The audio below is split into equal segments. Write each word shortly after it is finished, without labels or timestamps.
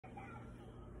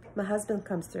My husband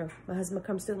comes through. My husband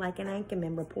comes through like an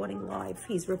anchorman reporting live.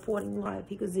 He's reporting live.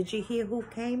 He goes, did you hear who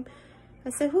came? I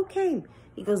said, who came?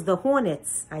 He goes, the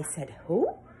Hornets. I said,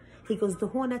 who? He goes, the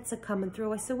Hornets are coming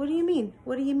through. I said, what do you mean?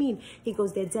 What do you mean? He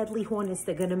goes, they're deadly Hornets.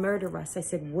 They're going to murder us. I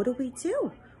said, what do we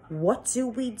do? What do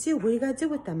we do? What do you got to do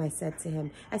with them? I said to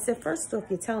him. I said, first off,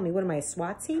 you're telling me, what am I, a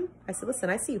SWAT team? I said, listen,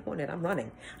 I see a Hornet. I'm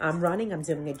running. I'm running. I'm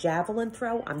doing a javelin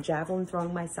throw. I'm javelin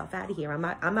throwing myself out of here.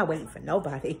 I'm not waiting for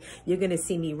nobody. You're going to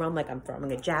see me run like I'm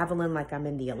throwing a javelin, like I'm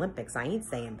in the Olympics. I ain't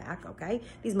staying back, okay?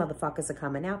 These motherfuckers are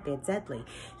coming out. They're deadly.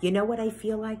 You know what I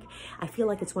feel like? I feel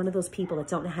like it's one of those people that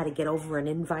don't know how to get over an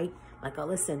invite. Like, oh,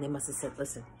 listen, they must have said,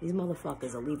 listen, these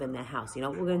motherfuckers are leaving their house. You know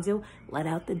what we're going to do? Let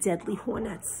out the deadly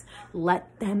Hornets.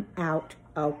 Let them out.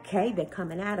 Okay, they're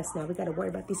coming at us. Now we got to worry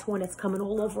about these Hornets coming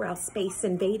all over our space,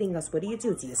 invading us. What do?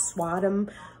 Do you swat them?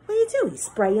 What do? You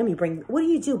spray them? What do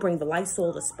you do? Bring the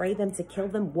Lysol to spray them, to kill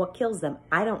them? What kills them?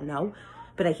 I don't know.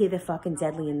 But I hear they're fucking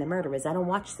deadly and they're murderers. I don't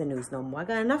watch the news no more. I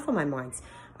got enough on my mind.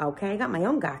 Okay, I got my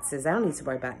own gotzes. I don't need to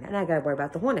worry about it. And I got to worry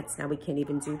about the Hornets. Now we can't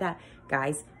even do that.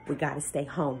 Guys, we got to stay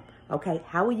home. Okay,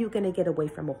 how are you going to get away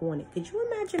from a Hornet? Could you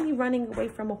imagine me running away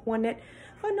from a Hornet?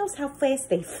 God knows how fast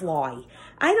they fly.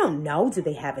 I don't know. Do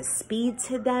they have a speed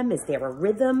to them? Is there a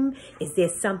rhythm? Is there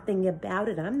something about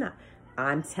it?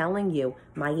 I'm telling you,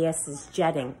 my ass is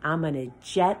jetting. I'm going to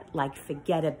jet like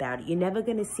forget about it. You're never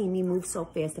going to see me move so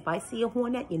fast. If I see a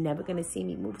Hornet, you're never going to see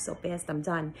me move so fast. I'm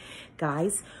done.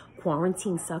 Guys,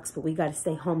 quarantine sucks, but we got to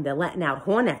stay home. They're letting out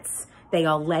Hornets. They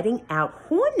are letting out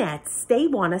Hornets. They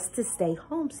want us to stay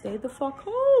home. Stay the fuck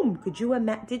home. Could you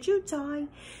imagine? Did you die?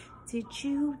 Did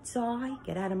you die?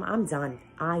 Get out of my... I'm done.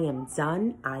 I am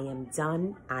done. I am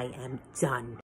done. I am done.